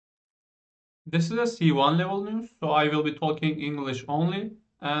This is a C1 level news, so I will be talking English only,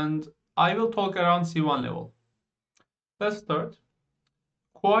 and I will talk around C1 level. Let's start.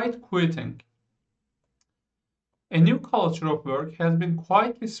 Quiet quitting. A new culture of work has been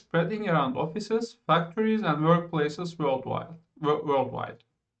quietly spreading around offices, factories, and workplaces worldwide.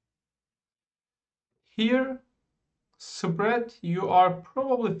 Here, spread, you are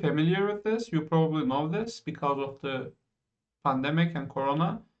probably familiar with this, you probably know this because of the pandemic and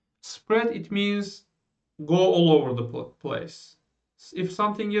corona. Spread, it means go all over the place. If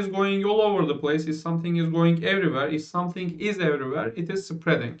something is going all over the place, if something is going everywhere, if something is everywhere, it is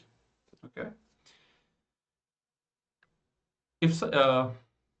spreading. Okay. If a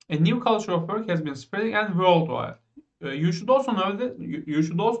new culture of work has been spreading and worldwide, you should also know that you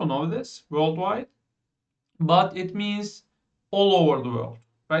should also know this worldwide, but it means all over the world,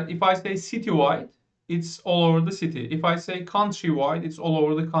 right? If I say citywide, it's all over the city. If I say countrywide, it's all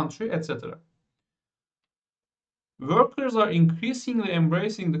over the country, etc. Workers are increasingly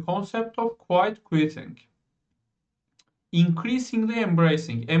embracing the concept of quiet quitting. Increasingly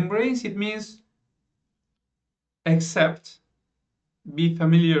embracing. Embrace, it means accept, be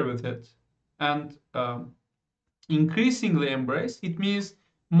familiar with it, and increasingly embrace, it means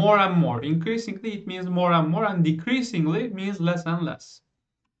more and more. Increasingly, it means more and more, and decreasingly means less and less.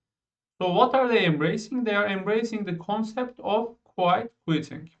 So what are they embracing? They are embracing the concept of quiet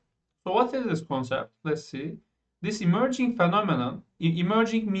quitting. So what is this concept? Let's see. This emerging phenomenon,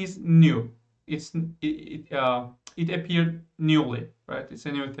 emerging means new. It appeared newly, right? It's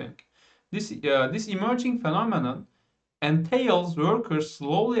a new thing. This emerging phenomenon entails workers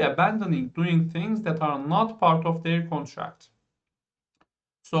slowly abandoning doing things that are not part of their contract.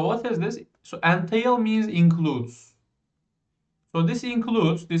 So what is this? So entail means includes. So this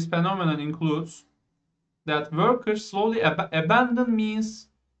phenomenon includes that workers slowly abandon means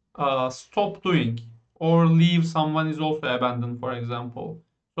stop doing or leave someone is also abandoned, for example.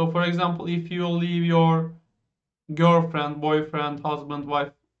 So for example, if you leave your girlfriend, boyfriend, husband,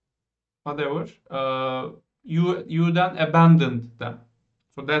 wife, whatever, you then abandoned them.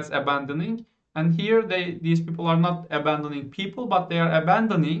 So that's abandoning. And here these people are not abandoning people, but they are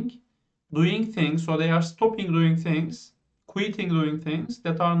abandoning doing things. So they are stopping doing things, quitting doing things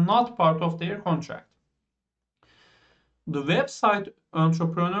that are not part of their contract. The website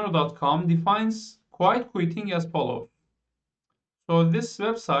entrepreneur.com defines quiet quitting as follows. So this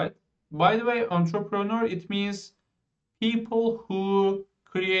website, by the way, entrepreneur, it means people who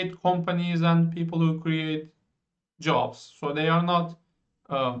create companies and people who create jobs. So they are not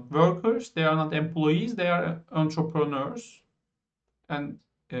workers, they are not employees, they are entrepreneurs. And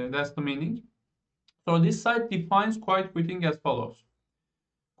that's the meaning. So this site defines quiet quitting as follows.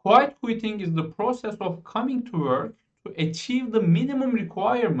 Quiet quitting is the process of coming to work to achieve the minimum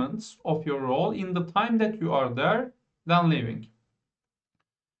requirements of your role in the time that you are there, then leaving.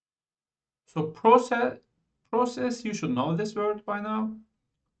 So process, you should know this word by now.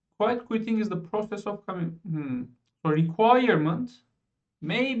 Quiet quitting is the process of coming. So requirement,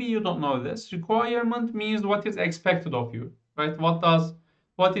 maybe you don't know this. Requirement means what is expected of you, right?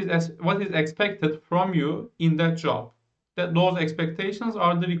 What is expected from you in that job. That those expectations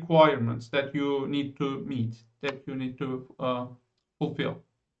are the requirements that you need to meet, that you need to fulfill.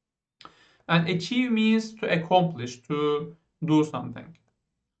 And achieve means to accomplish, to do something.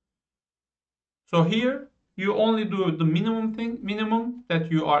 So here you only do the minimum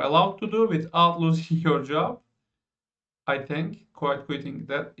that you are allowed to do without losing your job. I think quiet quitting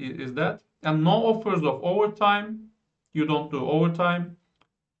that is that, and no offers of overtime. You don't do overtime.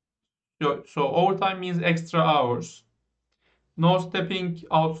 So overtime means extra hours. No stepping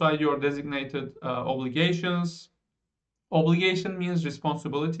outside your designated obligations. Obligation means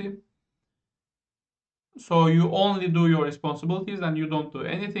responsibility. So you only do your responsibilities and you don't do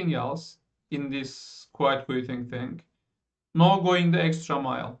anything else in this quiet quitting thing. No going the extra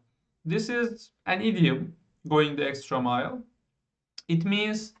mile. This is an idiom, going the extra mile. It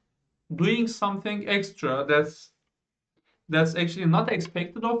means doing something extra that's actually not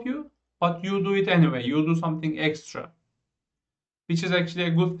expected of you, but you do it anyway. You do something extra, which is actually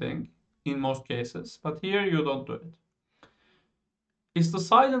a good thing in most cases, but here you don't do it. It's the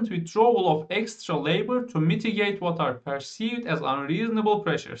silent withdrawal of extra labor to mitigate what are perceived as unreasonable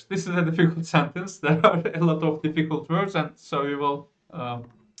pressures. This is a difficult sentence. There are a lot of difficult words, and so we will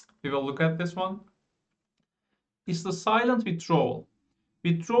look at this one. It's the silent withdrawal.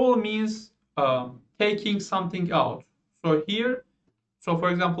 Withdrawal means taking something out. So here, so for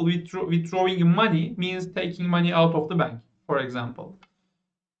example, withdrawing money means taking money out of the bank, for example.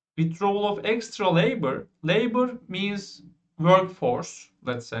 Withdrawal of extra labor. Labor means workforce,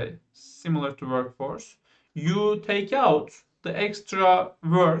 let's say, similar to workforce, you take out the extra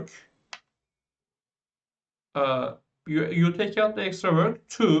work. Uh, you take out the extra work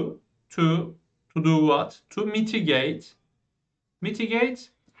to do what? To mitigate. Mitigate.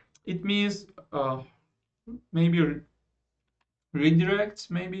 It means maybe redirect,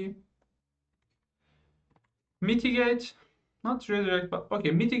 maybe mitigate. Not redirect, but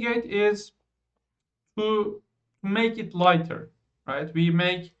okay. Mitigate is to make it lighter, right? We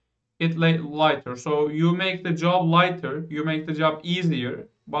make it lighter. So you make the job lighter, you make the job easier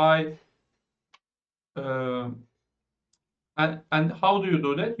by uh, and how do you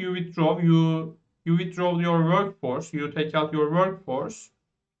do that? You withdraw your workforce, you take out your workforce.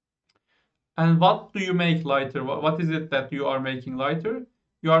 And what do you make lighter? What is it that you are making lighter?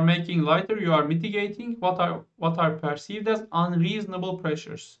 You are making lighter, you are mitigating what are perceived as unreasonable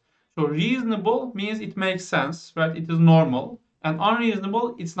pressures. So reasonable means it makes sense, right? It is normal. And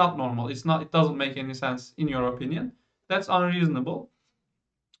unreasonable, it's not normal. It doesn't make any sense in your opinion. That's unreasonable.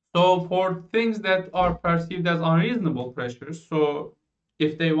 So for things that are perceived as unreasonable pressures, so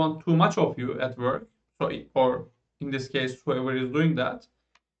if they want too much of you at work, so or in this case, whoever is doing that,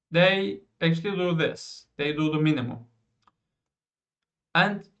 they actually do this. They do the minimum.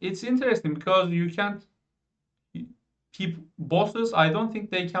 And it's interesting because you can't, people, bosses, I don't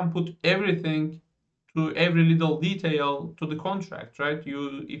think they can put everything to every little detail to the contract, right?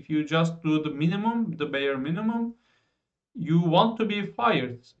 If you just do the minimum, the bare minimum, you want to be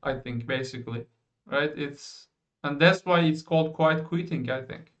fired, I think, basically, right? And that's why it's called quiet quitting, I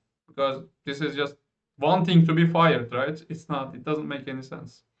think, because this is just wanting to be fired, right? It doesn't make any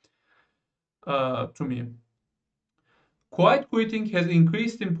sense to me. Quiet quitting has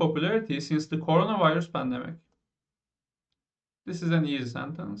increased in popularity since the coronavirus pandemic. This is an easy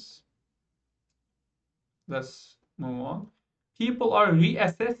sentence. Let's move on. People are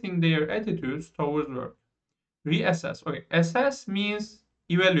reassessing their attitudes towards work. Reassess. Okay, assess means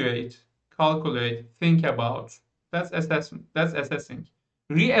evaluate, calculate, think about. That's assessment. That's assessing.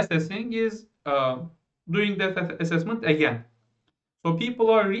 Reassessing is doing that assessment again. So people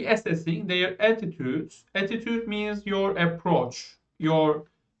are reassessing their attitudes. Attitude means your approach, your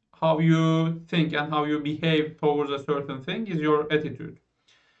how you think and how you behave towards a certain thing is your attitude.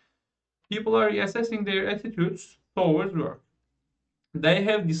 People are reassessing their attitudes towards work. They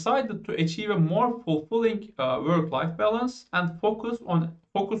have decided to achieve a more fulfilling work-life balance and focus on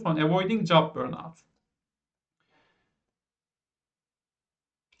avoiding job burnout.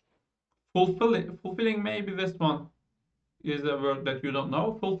 Fulfilling maybe this one is a word that you don't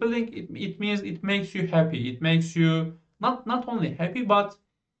know. Fulfilling, it means it makes you happy. It makes you not only happy, but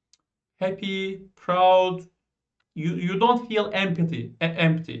happy, proud. You don't feel empty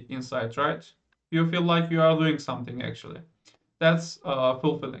inside, right? You feel like you are doing something actually. That's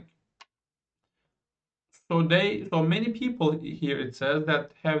fulfilling. So many people here, it says,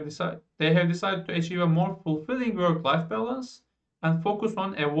 that have decided to achieve a more fulfilling work-life balance and focus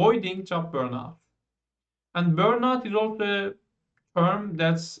on avoiding job burnout. And burnout is also a term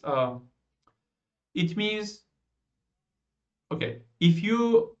that's it means, okay, if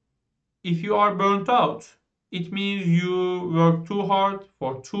you are burnt out, it means you worked too hard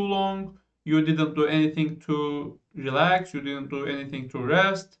for too long, you didn't do anything to relax, you didn't do anything to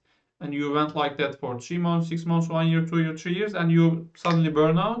rest, and you went like that for 3 months, 6 months, 1 year, 2 years, 3 years, and you suddenly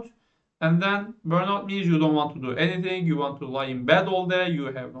burn out. And then burnout means you don't want to do anything, you want to lie in bed all day, you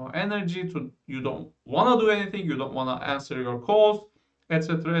have no energy you don't want to do anything, you don't want to answer your calls,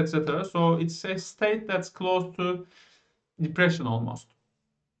 etc., etc. So it's a state that's close to depression almost.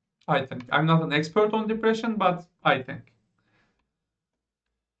 I think. I'm not an expert on depression, but I think.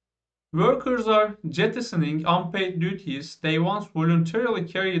 Workers are jettisoning unpaid duties they once voluntarily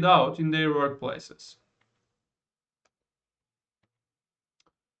carried out in their workplaces.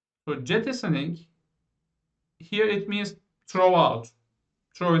 So jettisoning, here it means throw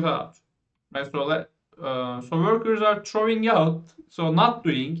it out. Right? So workers are throwing out, so not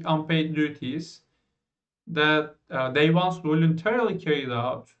doing unpaid duties that they once voluntarily carried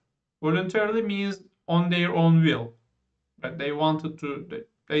out. Voluntarily means on their own will. But they wanted to,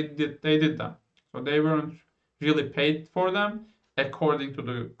 they did them. So they weren't really paid for them according to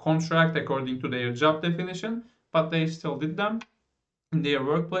the contract, according to their job definition, but they still did them in their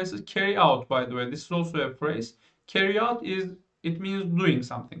workplaces. Carry out, by the way, this is also a phrase. Carry out it means doing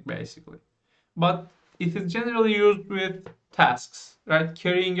something basically, but it is generally used with tasks, right?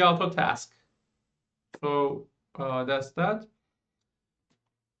 Carrying out a task. So that's that.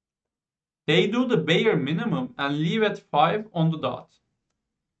 They do the bare minimum and leave at 5 on the dot.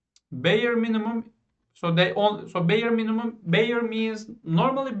 Bare minimum, So bare minimum, bare means,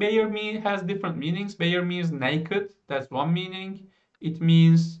 normally bare has different meanings. Bare means naked, that's one meaning. It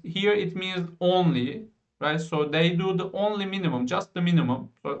means, here it means only, right? So they do the only minimum, just the minimum.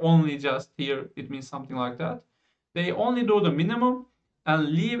 So only, just, here it means something like that. They only do the minimum and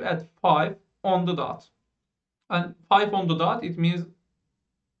leave at 5 on the dot. And 5 on the dot, it means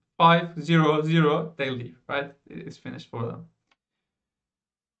 5, 0, 0, they leave, right? It's finished for them.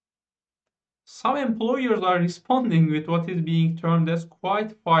 Some employers are responding with what is being termed as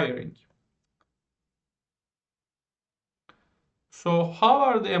quiet firing. So how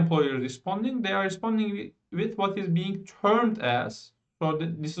are the employers responding? They are responding with what is being termed as, so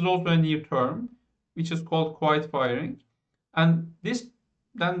this is also a new term, which is called quiet firing. And this,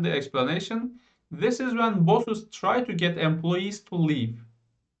 then the explanation, this is when bosses try to get employees to leave.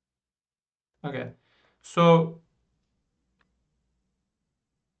 Okay, so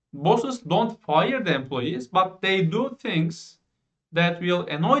bosses don't fire the employees, but they do things that will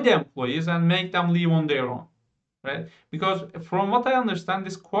annoy the employees and make them leave on their own, right? Because from what I understand,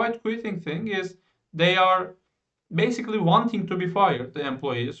 this quiet quitting thing is they are basically wanting to be fired, the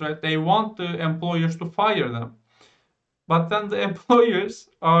employees, right? They want the employers to fire them. But then the employers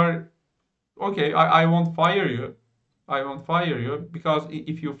are, okay, I won't fire you. I won't fire you, because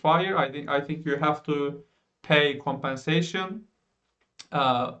if you fire, I think you have to pay compensation.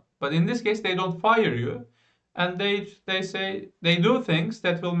 But in this case, they don't fire you, and they say they do things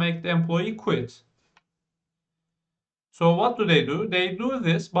that will make the employee quit. So what do? They do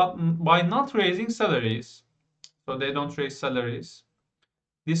this, but by not raising salaries. So they don't raise salaries.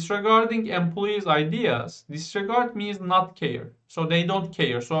 Disregarding employees' ideas. Disregard means not care. So they don't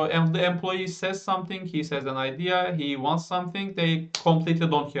care. So the employee says something, he says an idea, he wants something, they completely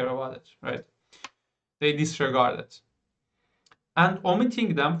don't care about it, right? They disregard it. And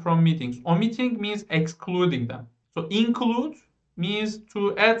omitting them from meetings. Omitting means excluding them. So include means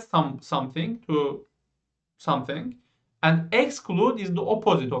to add something to something. And exclude is the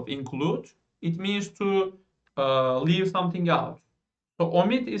opposite of include. It means to leave something out. So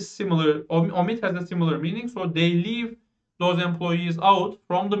omit is similar. Omit has a similar meaning. So they leave those employees out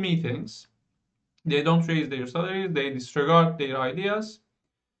from the meetings. They don't raise their salaries. They disregard their ideas.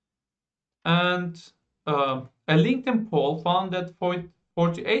 And a LinkedIn poll found that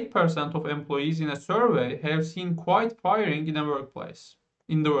 48% of employees in a survey have seen quiet firing in the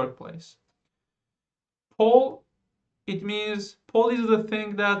workplace. Poll, it means, poll is the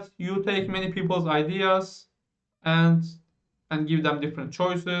thing that you take many people's ideas and give them different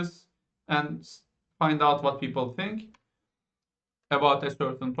choices and find out what people think about a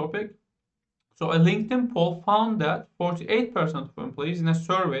certain topic. So a LinkedIn poll found that 48% of employees in a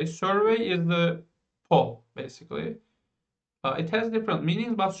survey is the poll, basically. It has different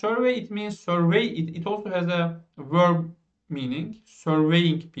meanings, but survey, it means survey. It also has a verb meaning,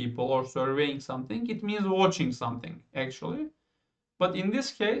 surveying people or surveying something. It means watching something, actually. But in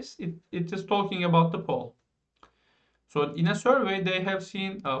this case, it is talking about the poll. So in a survey, they have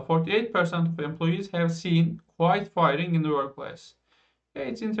seen 48% of employees have seen quiet firing in the workplace. Yeah,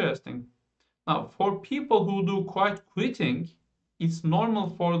 it's interesting. Now, for people who do quiet quitting, it's normal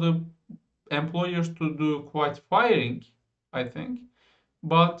for the employers to do quiet firing, I think.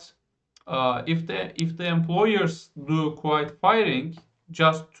 But if the employers do quiet firing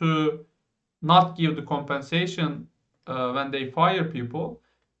just to not give the compensation when they fire people,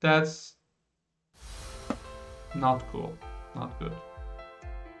 that's not cool, not good.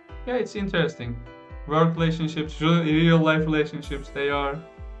 Yeah, it's interesting. Work relationships, real life relationships, they are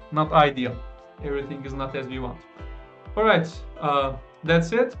not ideal. Everything is not as we want. All right,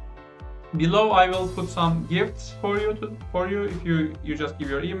 that's it. Below I will put some gifts for you if you just give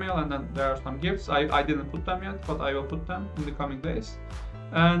your email, and then there are some gifts. I didn't put them yet, but I will put them in the coming days.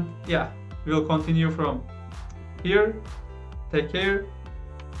 And yeah, we'll continue from here. Take care.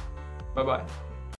 Bye bye.